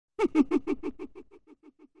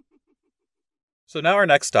So now our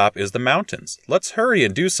next stop is the mountains. Let's hurry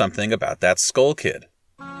and do something about that Skull Kid.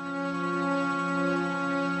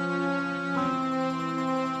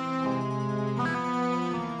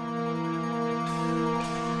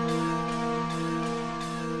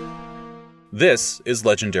 This is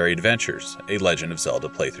Legendary Adventures, a Legend of Zelda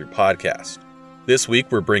playthrough podcast. This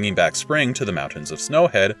week we're bringing back spring to the mountains of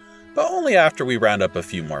Snowhead, but only after we round up a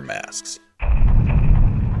few more masks.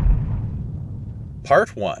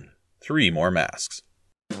 Part 1. 3 more masks.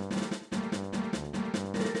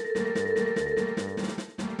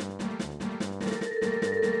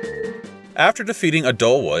 After defeating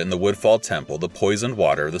Adolwa in the Woodfall Temple, the poisoned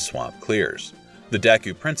water of the swamp clears. The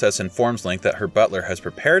Deku Princess informs Link that her butler has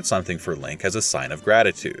prepared something for Link as a sign of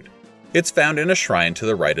gratitude. It's found in a shrine to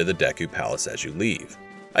the right of the Deku Palace as you leave.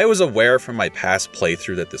 I was aware from my past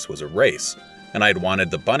playthrough that this was a race, and I'd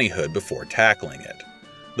wanted the bunny hood before tackling it.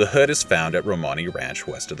 The hood is found at Romani Ranch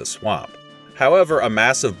west of the swamp. However, a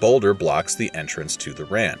massive boulder blocks the entrance to the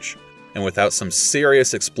ranch, and without some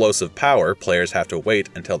serious explosive power, players have to wait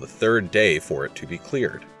until the 3rd day for it to be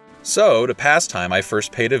cleared. So, to pass time, I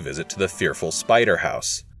first paid a visit to the fearful Spider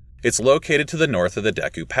House. It's located to the north of the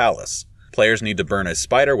Deku Palace. Players need to burn a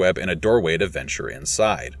spider web in a doorway to venture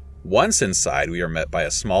inside. Once inside, we are met by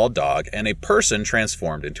a small dog and a person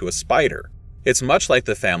transformed into a spider. It's much like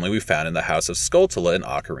the family we found in the House of Skulltula in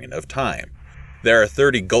Ocarina of Time. There are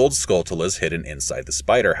 30 gold Skulltulas hidden inside the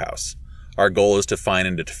Spider House. Our goal is to find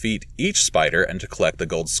and to defeat each spider and to collect the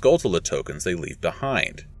gold Skulltula tokens they leave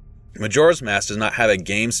behind. Majora's Mask does not have a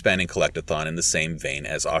game-spanning collectathon in the same vein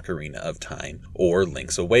as Ocarina of Time or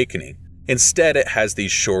Link's Awakening. Instead, it has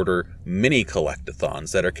these shorter, mini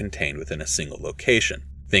collectathons that are contained within a single location.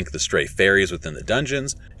 Think the stray fairies within the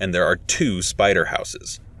dungeons, and there are 2 spider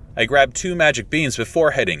houses. I grabbed 2 magic beans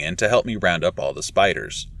before heading in to help me round up all the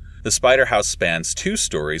spiders. The spider house spans 2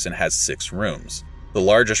 stories and has 6 rooms. The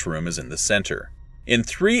largest room is in the center. In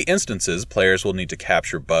 3 instances, players will need to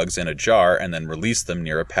capture bugs in a jar and then release them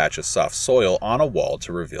near a patch of soft soil on a wall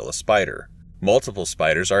to reveal a spider. Multiple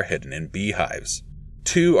spiders are hidden in beehives.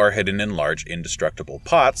 2 are hidden in large indestructible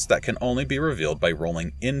pots that can only be revealed by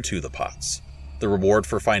rolling into the pots. The reward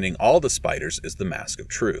for finding all the spiders is the Mask of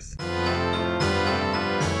Truth.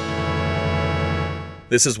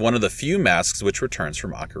 This is one of the few masks which returns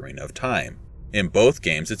from Ocarina of Time. In both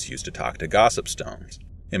games, it's used to talk to Gossip Stones.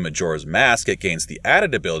 In Majora's Mask, it gains the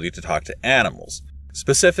added ability to talk to animals,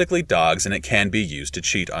 specifically dogs, and it can be used to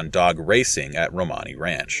cheat on dog racing at Romani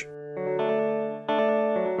Ranch.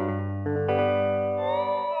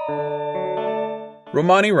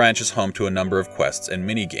 Romani Ranch is home to a number of quests and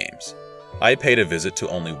mini-games. I paid a visit to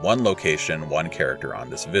only 1 location and 1 character on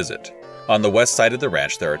this visit. On the west side of the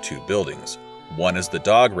ranch there are 2 buildings. One is the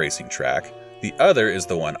dog racing track, the other is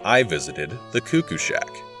the one I visited, the Cuckoo Shack.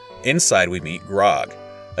 Inside we meet Grog,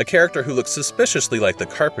 a character who looks suspiciously like the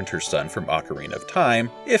carpenter's son from Ocarina of Time,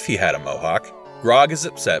 if he had a mohawk. Grog is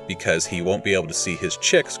upset because he won't be able to see his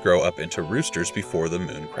chicks grow up into roosters before the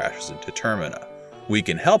moon crashes into Termina. We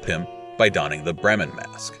can help him by donning the Bremen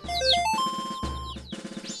mask.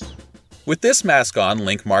 With this mask on,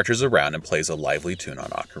 Link marches around and plays a lively tune on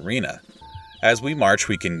Ocarina. As we march,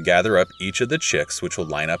 we can gather up each of the chicks, which will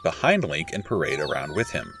line up behind Link and parade around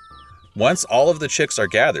with him. Once all of the chicks are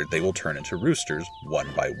gathered, they will turn into roosters, one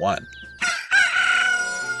by one.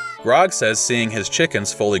 Grog says seeing his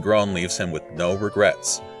chickens fully grown leaves him with no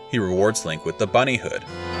regrets. He rewards Link with the bunny hood.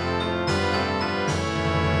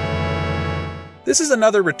 This is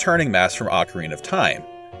another returning mask from Ocarina of Time.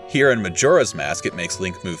 Here in Majora's Mask, it makes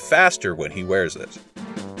Link move faster when he wears it.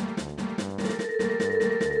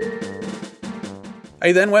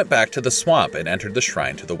 I then went back to the swamp and entered the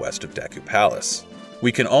shrine to the west of Deku Palace.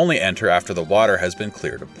 We can only enter after the water has been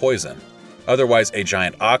cleared of poison. Otherwise, a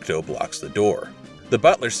giant octo blocks the door. The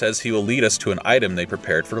butler says he will lead us to an item they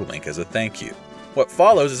prepared for Link as a thank you. What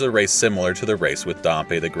follows is a race similar to the race with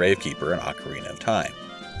Dampé the Gravekeeper in Ocarina of Time.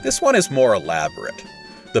 This one is more elaborate.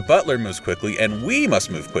 The butler moves quickly and we must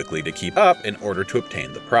move quickly to keep up in order to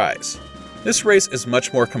obtain the prize. This race is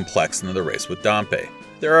much more complex than the race with Dampé.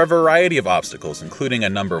 There are a variety of obstacles, including a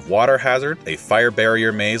number of water hazards, a fire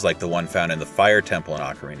barrier maze like the one found in the Fire Temple in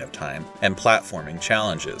Ocarina of Time, and platforming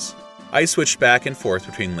challenges. I switched back and forth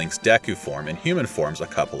between Link's Deku form and human forms a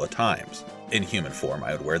couple of times. In human form,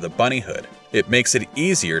 I would wear the bunny hood. It makes it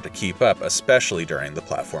easier to keep up, especially during the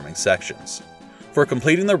platforming sections. For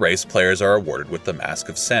completing the race, players are awarded with the Mask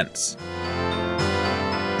of Sense.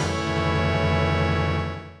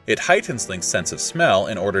 It heightens Link's sense of smell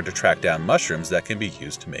in order to track down mushrooms that can be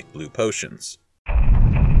used to make blue potions.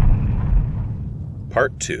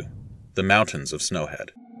 Part 2. The Mountains of Snowhead.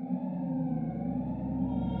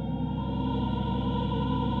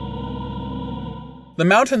 The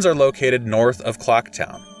mountains are located north of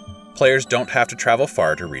Clocktown. Players don't have to travel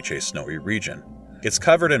far to reach a snowy region. It's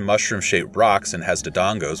covered in mushroom-shaped rocks and has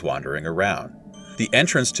dodongos wandering around. The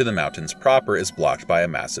entrance to the mountains proper is blocked by a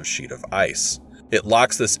massive sheet of ice. It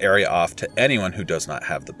locks this area off to anyone who does not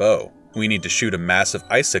have the bow. We need to shoot a massive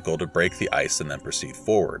icicle to break the ice and then proceed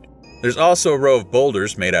forward. There's also a row of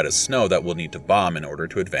boulders made out of snow that we'll need to bomb in order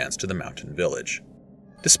to advance to the mountain village.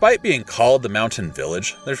 Despite being called the mountain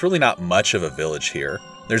village, there's really not much of a village here.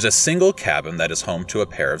 There's a single cabin that is home to a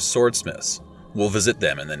pair of swordsmiths. We'll visit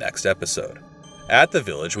them in the next episode. At the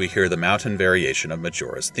village, we hear the mountain variation of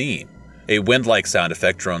Majora's theme. A wind-like sound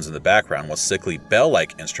effect drones in the background while sickly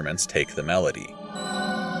bell-like instruments take the melody.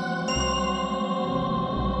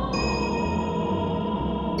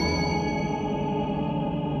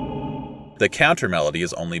 The counter melody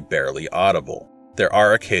is only barely audible. There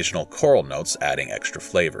are occasional choral notes adding extra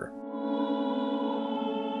flavor.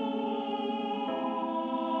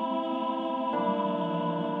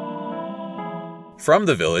 From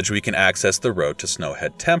the village, we can access the road to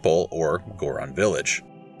Snowhead Temple, or Goron Village.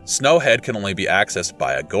 Snowhead can only be accessed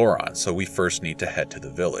by a Goron, so we first need to head to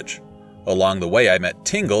the village. Along the way, I met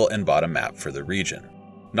Tingle and bought a map for the region.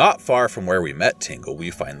 Not far from where we met Tingle,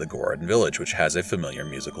 we find the Goron Village, which has a familiar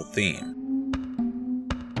musical theme.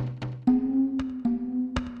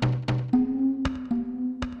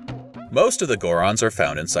 Most of the Gorons are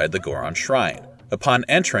found inside the Goron Shrine. Upon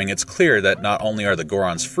entering, it's clear that not only are the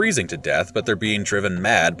Gorons freezing to death, but they're being driven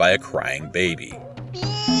mad by a crying baby.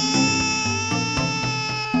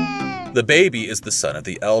 The baby is the son of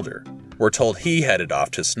the Elder. We're told he headed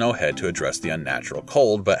off to Snowhead to address the unnatural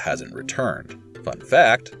cold, but hasn't returned. Fun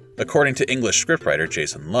fact, according to English scriptwriter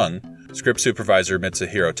Jason Lung, script supervisor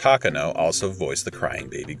Mitsuhiro Takano also voiced the crying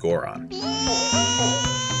baby Goron.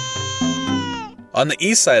 On the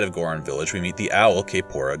east side of Goron Village, we meet the owl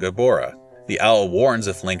Kaepora Gaebora. The owl warns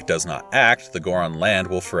if Link does not act, the Goron land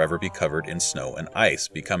will forever be covered in snow and ice,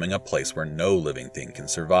 becoming a place where no living thing can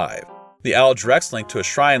survive. The owl directs Link to a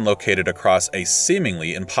shrine located across a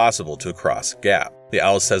seemingly impossible-to-cross gap. The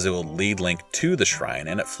owl says it will lead Link to the shrine,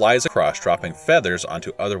 and it flies across, dropping feathers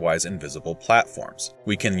onto otherwise invisible platforms.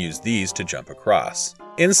 We can use these to jump across.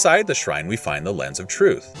 Inside the shrine, we find the Lens of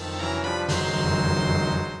Truth.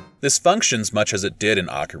 This functions much as it did in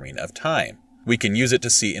Ocarina of Time. We can use it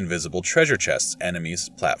to see invisible treasure chests,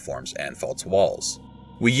 enemies, platforms, and false walls.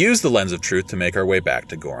 We use the Lens of Truth to make our way back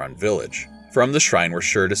to Goron Village. From the shrine, we're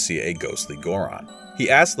sure to see a ghostly Goron.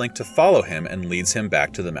 He asks Link to follow him and leads him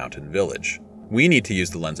back to the mountain village. We need to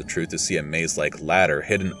use the Lens of Truth to see a maze-like ladder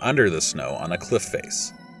hidden under the snow on a cliff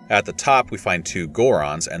face. At the top, we find two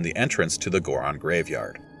Gorons and the entrance to the Goron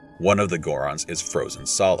graveyard. One of the Gorons is frozen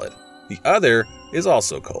solid. The other is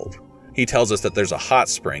also cold. He tells us that there's a hot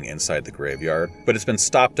spring inside the graveyard, but it's been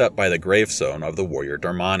stopped up by the gravestone of the warrior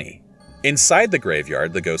Darmani. Inside the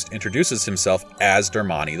graveyard, the ghost introduces himself as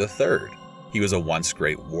Darmani III. He was a once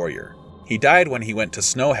great warrior. He died when he went to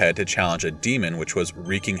Snowhead to challenge a demon which was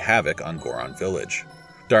wreaking havoc on Goron Village.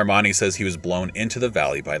 Darmani says he was blown into the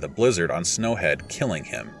valley by the blizzard on Snowhead, killing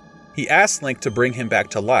him. He asks Link to bring him back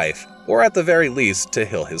to life, or at the very least, to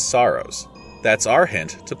heal his sorrows. That's our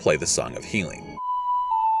hint to play the Song of Healing.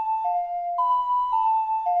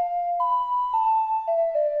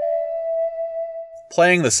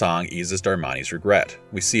 Playing the song eases Darmani's regret.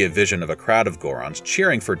 We see a vision of a crowd of Gorons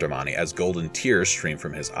cheering for Darmani as golden tears stream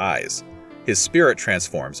from his eyes. His spirit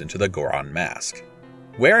transforms into the Goron mask.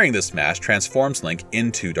 Wearing this mask transforms Link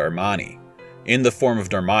into Darmani. In the form of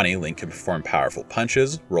Darmani, Link can perform powerful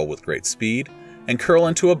punches, roll with great speed, and curl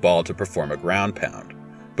into a ball to perform a ground pound.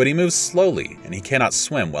 But he moves slowly, and he cannot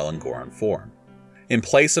swim well in Goron form. In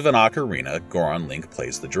place of an ocarina, Goron Link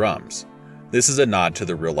plays the drums. This is a nod to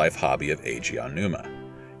the real-life hobby of Eiji Aonuma.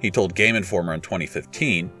 He told Game Informer in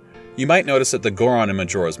 2015, "You might notice that the Goron in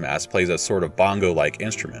Majora's Mask plays a sort of bongo-like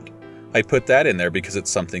instrument. I put that in there because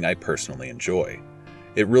it's something I personally enjoy.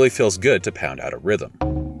 It really feels good to pound out a rhythm."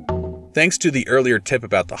 Thanks to the earlier tip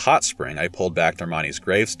about the hot spring, I pulled back Darmani's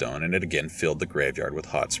gravestone and it again filled the graveyard with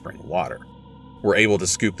hot spring water. We're able to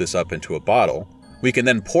scoop this up into a bottle. We can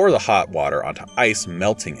then pour the hot water onto ice,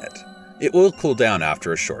 melting it. It will cool down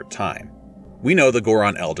after a short time. We know the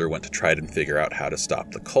Goron Elder went to try to figure out how to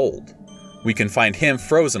stop the cold. We can find him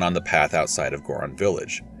frozen on the path outside of Goron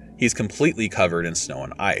Village. He's completely covered in snow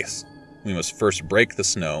and ice. We must first break the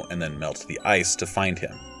snow and then melt the ice to find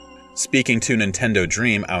him. Speaking to Nintendo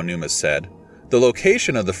Dream, Aonuma said, "The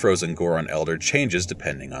location of the frozen Goron Elder changes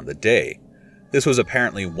depending on the day." This was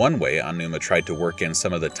apparently one way Aonuma tried to work in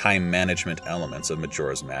some of the time management elements of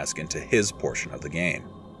Majora's Mask into his portion of the game.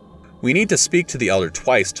 We need to speak to the Elder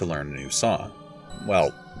twice to learn a new song.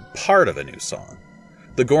 Well, part of a new song.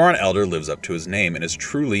 The Goron Elder lives up to his name and is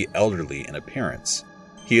truly elderly in appearance.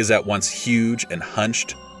 He is at once huge and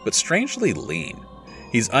hunched, but strangely lean.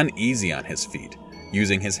 He's uneasy on his feet,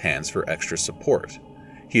 using his hands for extra support.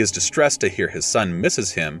 He is distressed to hear his son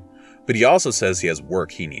misses him, but he also says he has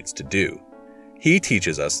work he needs to do. He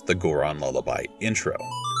teaches us the Goron Lullaby intro.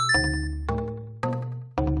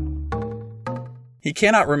 He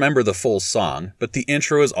cannot remember the full song, but the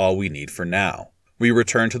intro is all we need for now. We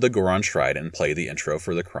return to the Goron Shrine and play the intro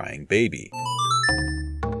for the crying baby.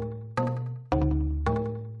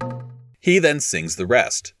 He then sings the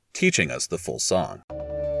rest, teaching us the full song.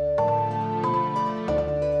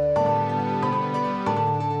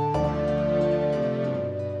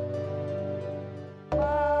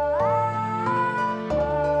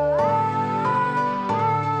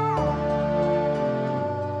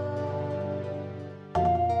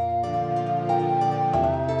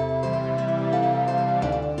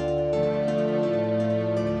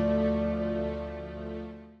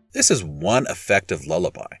 This is one effective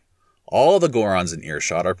lullaby. All the Gorons in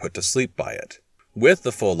earshot are put to sleep by it. With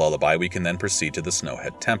the full lullaby, we can then proceed to the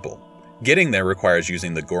Snowhead Temple. Getting there requires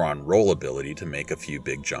using the Goron roll ability to make a few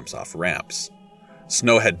big jumps off ramps.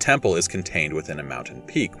 Snowhead Temple is contained within a mountain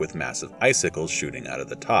peak with massive icicles shooting out of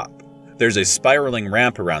the top. There's a spiraling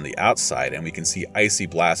ramp around the outside, and we can see icy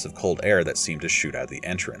blasts of cold air that seem to shoot out the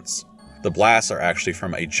entrance. The blasts are actually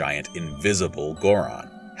from a giant invisible Goron.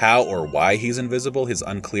 How or why he's invisible is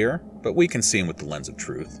unclear, but we can see him with the lens of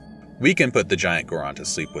truth. We can put the giant Goron to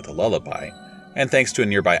sleep with a lullaby, and thanks to a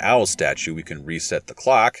nearby owl statue, we can reset the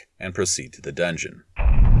clock and proceed to the dungeon.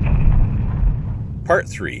 Part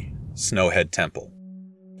 3. Snowhead Temple.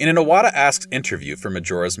 In an Iwata Asks interview for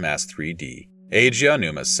Majora's Mask 3D, Eiji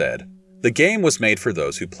Aonuma said, "The game was made for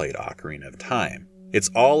those who played Ocarina of Time. It's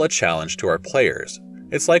all a challenge to our players.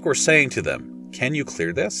 It's like we're saying to them, can you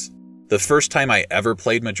clear this?" The first time I ever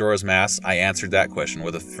played Majora's Mask, I answered that question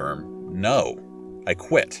with a firm no. I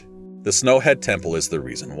quit. The Snowhead Temple is the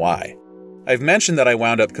reason why. I've mentioned that I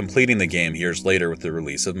wound up completing the game years later with the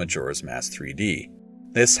release of Majora's Mask 3D.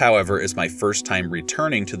 This, however, is my first time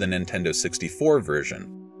returning to the Nintendo 64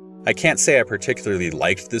 version. I can't say I particularly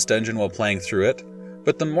liked this dungeon while playing through it,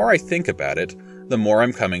 but the more I think about it, the more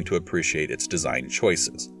I'm coming to appreciate its design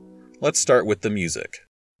choices. Let's start with the music.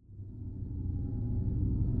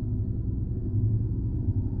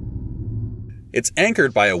 It's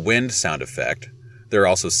anchored by a wind sound effect. There are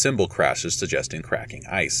also cymbal crashes suggesting cracking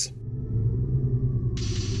ice.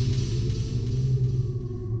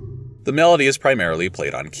 The melody is primarily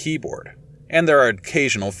played on keyboard, and there are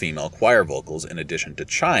occasional female choir vocals in addition to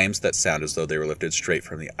chimes that sound as though they were lifted straight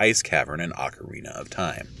from the ice cavern in Ocarina of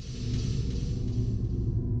Time.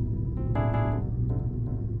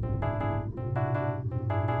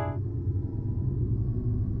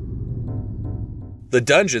 The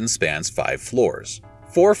dungeon spans 5 floors.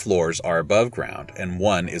 4 floors are above ground, and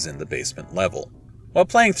 1 is in the basement level. While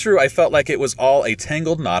playing through, I felt like it was all a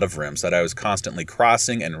tangled knot of rooms that I was constantly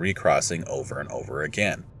crossing and recrossing over and over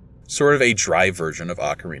again. Sort of a dry version of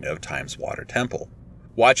Ocarina of Time's Water Temple.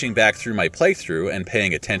 Watching back through my playthrough and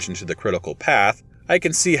paying attention to the critical path, I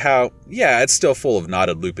can see how, yeah, it's still full of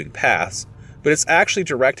knotted looping paths, but it's actually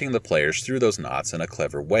directing the players through those knots in a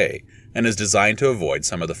clever way, and is designed to avoid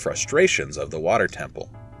some of the frustrations of the Water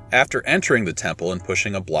Temple. After entering the temple and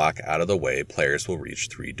pushing a block out of the way, players will reach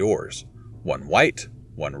 3 doors. 1 white,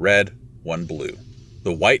 1 red, 1 blue.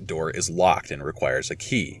 The white door is locked and requires a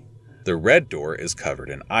key. The red door is covered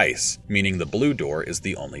in ice, meaning the blue door is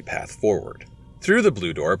the only path forward. Through the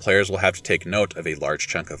blue door, players will have to take note of a large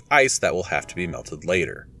chunk of ice that will have to be melted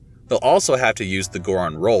later. They'll also have to use the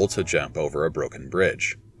Goron roll to jump over a broken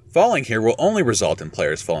bridge. Falling here will only result in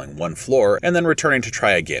players falling 1 floor, and then returning to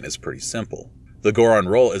try again is pretty simple. The Goron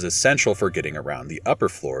roll is essential for getting around the upper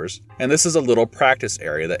floors, and this is a little practice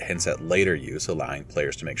area that hints at later use, allowing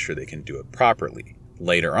players to make sure they can do it properly.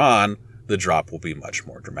 Later on, the drop will be much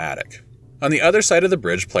more dramatic. On the other side of the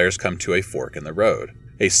bridge, players come to a fork in the road.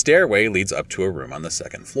 A stairway leads up to a room on the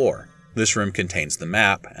 2nd floor. This room contains the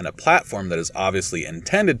map and a platform that is obviously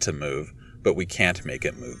intended to move, but we can't make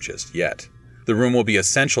it move just yet. The room will be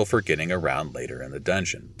essential for getting around later in the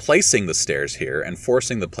dungeon. Placing the stairs here and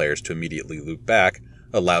forcing the players to immediately loop back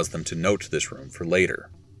allows them to note this room for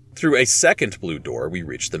later. Through a second blue door, we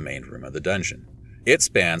reach the main room of the dungeon. It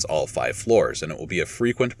spans all 5 floors, and it will be a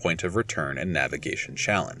frequent point of return and navigation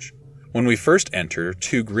challenge. When we first enter,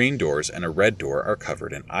 2 green doors and a red door are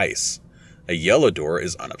covered in ice. A yellow door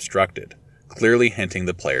is unobstructed, clearly hinting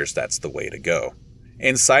the players that's the way to go.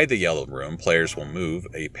 Inside the yellow room, players will move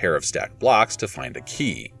a pair of stacked blocks to find a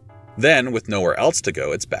key. Then, with nowhere else to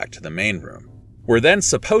go, it's back to the main room. We're then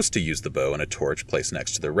supposed to use the bow and a torch placed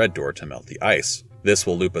next to the red door to melt the ice. This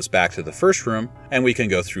will loop us back to the first room, and we can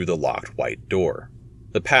go through the locked white door.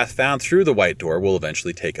 The path found through the white door will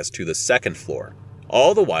eventually take us to the second floor.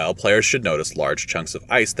 All the while, players should notice large chunks of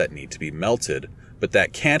ice that need to be melted, but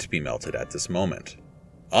that can't be melted at this moment.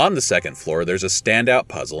 On the second floor, there's a standout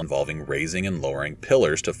puzzle involving raising and lowering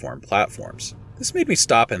pillars to form platforms. This made me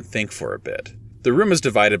stop and think for a bit. The room is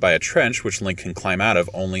divided by a trench which Link can climb out of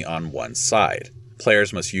only on one side.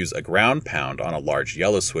 Players must use a ground pound on a large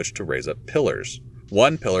yellow switch to raise up pillars.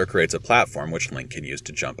 One pillar creates a platform which Link can use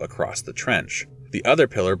to jump across the trench. The other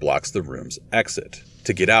pillar blocks the room's exit.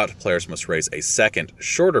 To get out, players must raise a second,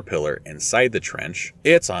 shorter pillar inside the trench.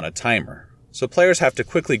 It's on a timer. So players have to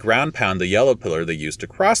quickly ground pound the yellow pillar they used to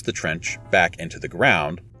cross the trench back into the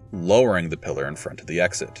ground, lowering the pillar in front of the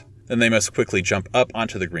exit. Then they must quickly jump up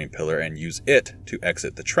onto the green pillar and use it to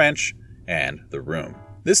exit the trench and the room.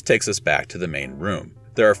 This takes us back to the main room.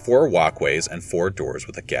 There are 4 walkways and 4 doors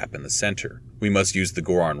with a gap in the center. We must use the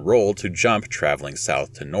Goron roll to jump traveling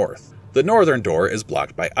south to north. The northern door is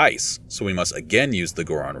blocked by ice, so we must again use the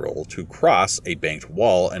Goron roll to cross a banked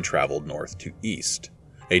wall and travel north to east.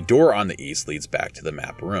 A door on the east leads back to the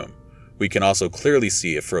map room. We can also clearly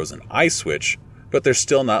see a frozen ice switch, but there's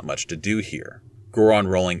still not much to do here. Goron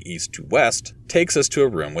rolling east to west takes us to a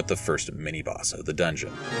room with the first mini-boss of the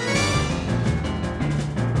dungeon.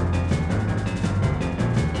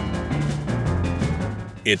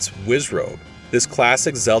 It's Wizrobe. This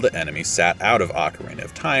classic Zelda enemy sat out of Ocarina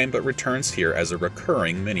of Time, but returns here as a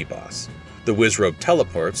recurring mini-boss. The Wizrobe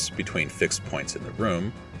teleports between fixed points in the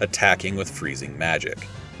room, attacking with freezing magic.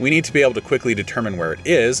 We need to be able to quickly determine where it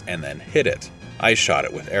is and then hit it. I shot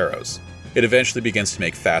it with arrows. It eventually begins to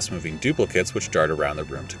make fast-moving duplicates which dart around the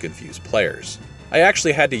room to confuse players. I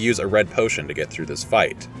actually had to use a red potion to get through this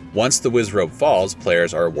fight. Once the Wizrobe falls,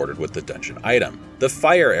 players are awarded with the dungeon item, the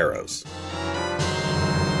fire arrows.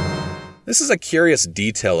 This is a curious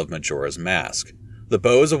detail of Majora's Mask. The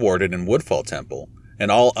bow is awarded in Woodfall Temple, and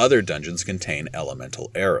all other dungeons contain elemental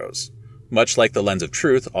arrows. Much like the Lens of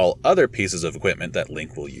Truth, all other pieces of equipment that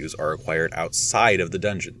Link will use are acquired outside of the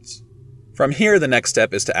dungeons. From here, the next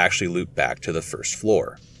step is to actually loop back to the first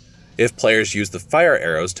floor. If players use the fire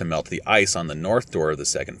arrows to melt the ice on the north door of the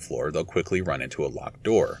second floor, they'll quickly run into a locked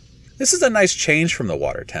door. This is a nice change from the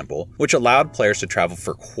Water Temple, which allowed players to travel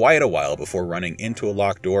for quite a while before running into a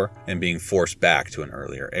locked door and being forced back to an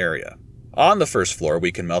earlier area. On the first floor,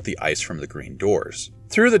 we can melt the ice from the green doors.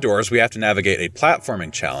 Through the doors, we have to navigate a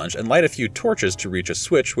platforming challenge and light a few torches to reach a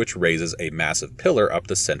switch which raises a massive pillar up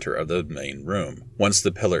the center of the main room. Once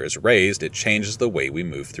the pillar is raised, it changes the way we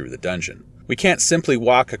move through the dungeon. We can't simply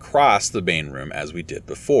walk across the main room as we did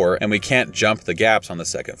before, and we can't jump the gaps on the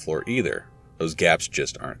second floor either. Those gaps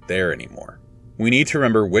just aren't there anymore. We need to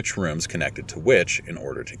remember which room's connected to which in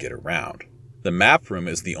order to get around. The map room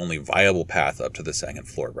is the only viable path up to the second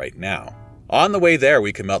floor right now. On the way there,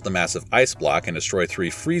 we can melt the massive ice block and destroy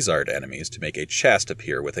 3 Freezard enemies to make a chest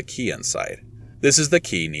appear with a key inside. This is the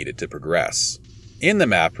key needed to progress. In the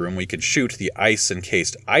map room, we can shoot the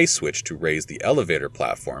ice-encased ice switch to raise the elevator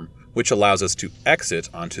platform, which allows us to exit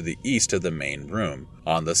onto the east of the main room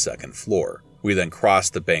on the second floor. We then cross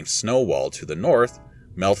the banked snow wall to the north,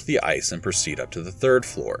 melt the ice, and proceed up to the third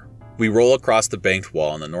floor. We roll across the banked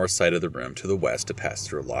wall on the north side of the room to the west to pass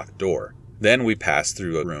through a locked door. Then we pass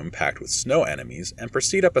through a room packed with snow enemies and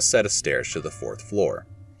proceed up a set of stairs to the 4th floor.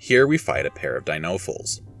 Here we fight a pair of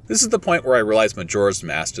Dinofuls. This is the point where I realized Majora's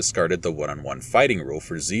Mask discarded the one-on-one fighting rule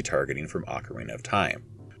for Z targeting from Ocarina of Time.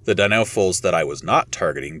 The Dinofuls that I was not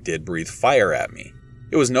targeting did breathe fire at me.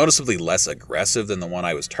 It was noticeably less aggressive than the one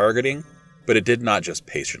I was targeting, but it did not just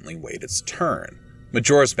patiently wait its turn.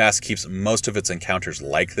 Majora's Mask keeps most of its encounters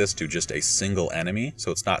like this to just a single enemy, so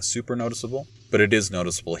it's not super noticeable, but it is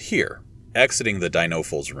noticeable here. Exiting the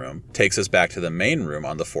Dinoful's room takes us back to the main room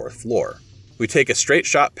on the 4th floor. We take a straight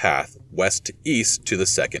shot path west to east to the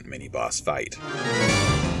second mini-boss fight.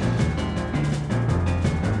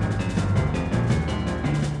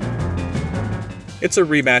 It's a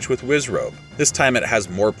rematch with Wizrobe. This time it has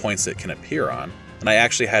more points it can appear on, and I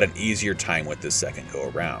actually had an easier time with this second go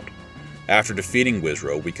around. After defeating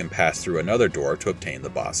Wizrobe, we can pass through another door to obtain the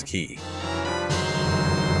boss key.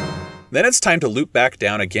 Then it's time to loop back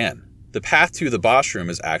down again. The path to the boss room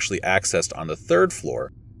is actually accessed on the 3rd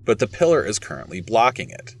floor, but the pillar is currently blocking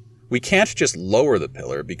it. We can't just lower the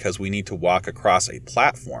pillar because we need to walk across a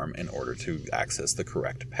platform in order to access the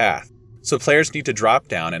correct path. So players need to drop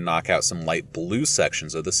down and knock out some light blue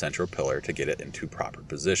sections of the central pillar to get it into proper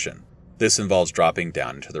position. This involves dropping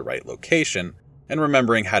down into the right location and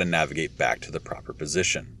remembering how to navigate back to the proper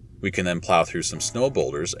position. We can then plow through some snow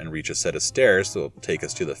boulders and reach a set of stairs that will take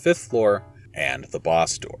us to the 5th floor and the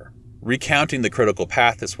boss door. Recounting the critical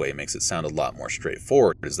path this way makes it sound a lot more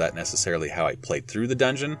straightforward. Is that necessarily how I played through the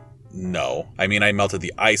dungeon? No. I mean, I melted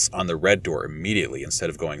the ice on the red door immediately instead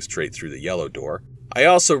of going straight through the yellow door. I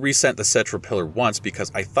also resent the central pillar once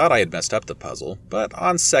because I thought I had messed up the puzzle, but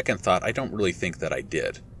on second thought, I don't really think that I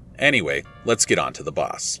did. Anyway, let's get on to the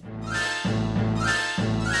boss.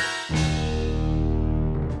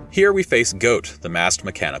 Here we face Goat, the masked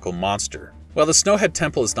mechanical monster. While the Snowhead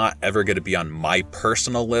Temple is not ever going to be on my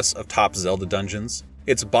personal list of top Zelda dungeons,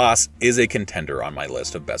 its boss is a contender on my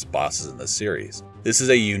list of best bosses in the series. This is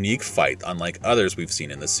a unique fight unlike others we've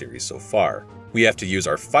seen in the series so far. We have to use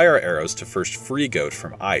our fire arrows to first free Goat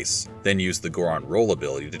from ice, then use the Goron roll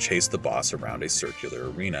ability to chase the boss around a circular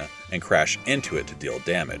arena and crash into it to deal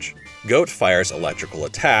damage. Goat fires electrical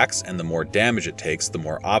attacks, and the more damage it takes, the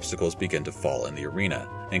more obstacles begin to fall in the arena,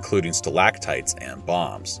 including stalactites and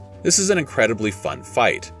bombs. This is an incredibly fun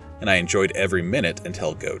fight, and I enjoyed every minute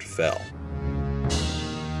until Goat fell.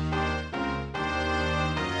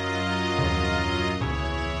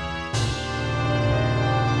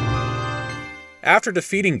 After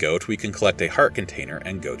defeating Goat, we can collect a heart container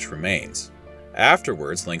and Goat's remains.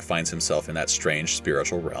 Afterwards, Link finds himself in that strange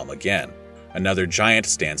spiritual realm again. Another giant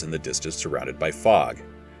stands in the distance surrounded by fog.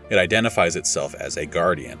 It identifies itself as a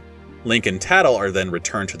guardian. Link and Tattle are then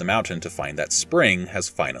returned to the mountain to find that spring has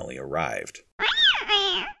finally arrived.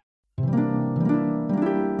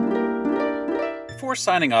 Before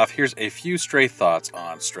signing off, here's a few stray thoughts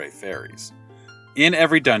on stray fairies. In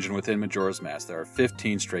every dungeon within Majora's Mask, there are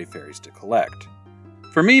 15 stray fairies to collect.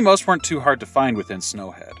 For me, most weren't too hard to find within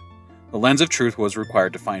Snowhead. The Lens of Truth was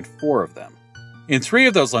required to find 4 of them. In 3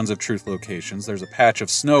 of those Lens of Truth locations, there's a patch of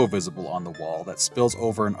snow visible on the wall that spills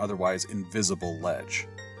over an otherwise invisible ledge.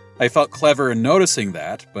 I felt clever in noticing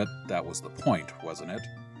that, but that was the point, wasn't it?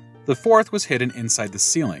 The 4th was hidden inside the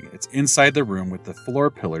ceiling. It's inside the room with the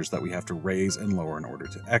floor pillars that we have to raise and lower in order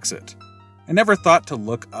to exit. I never thought to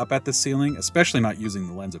look up at the ceiling, especially not using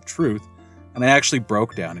the Lens of Truth, and I actually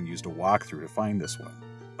broke down and used a walkthrough to find this one.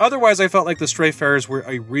 Otherwise, I felt like the stray fairies were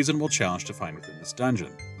a reasonable challenge to find within this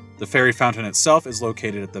dungeon. The fairy fountain itself is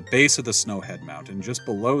located at the base of the Snowhead Mountain, just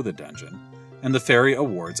below the dungeon, and the fairy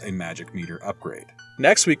awards a magic meter upgrade.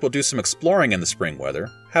 Next week, we'll do some exploring in the spring weather,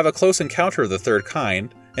 have a close encounter of the third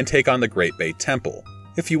kind, and take on the Great Bay Temple.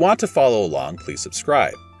 If you want to follow along, please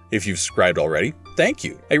subscribe. If you've subscribed already, thank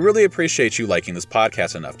you. I really appreciate you liking this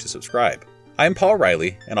podcast enough to subscribe. I'm Paul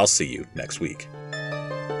Riley, and I'll see you next week.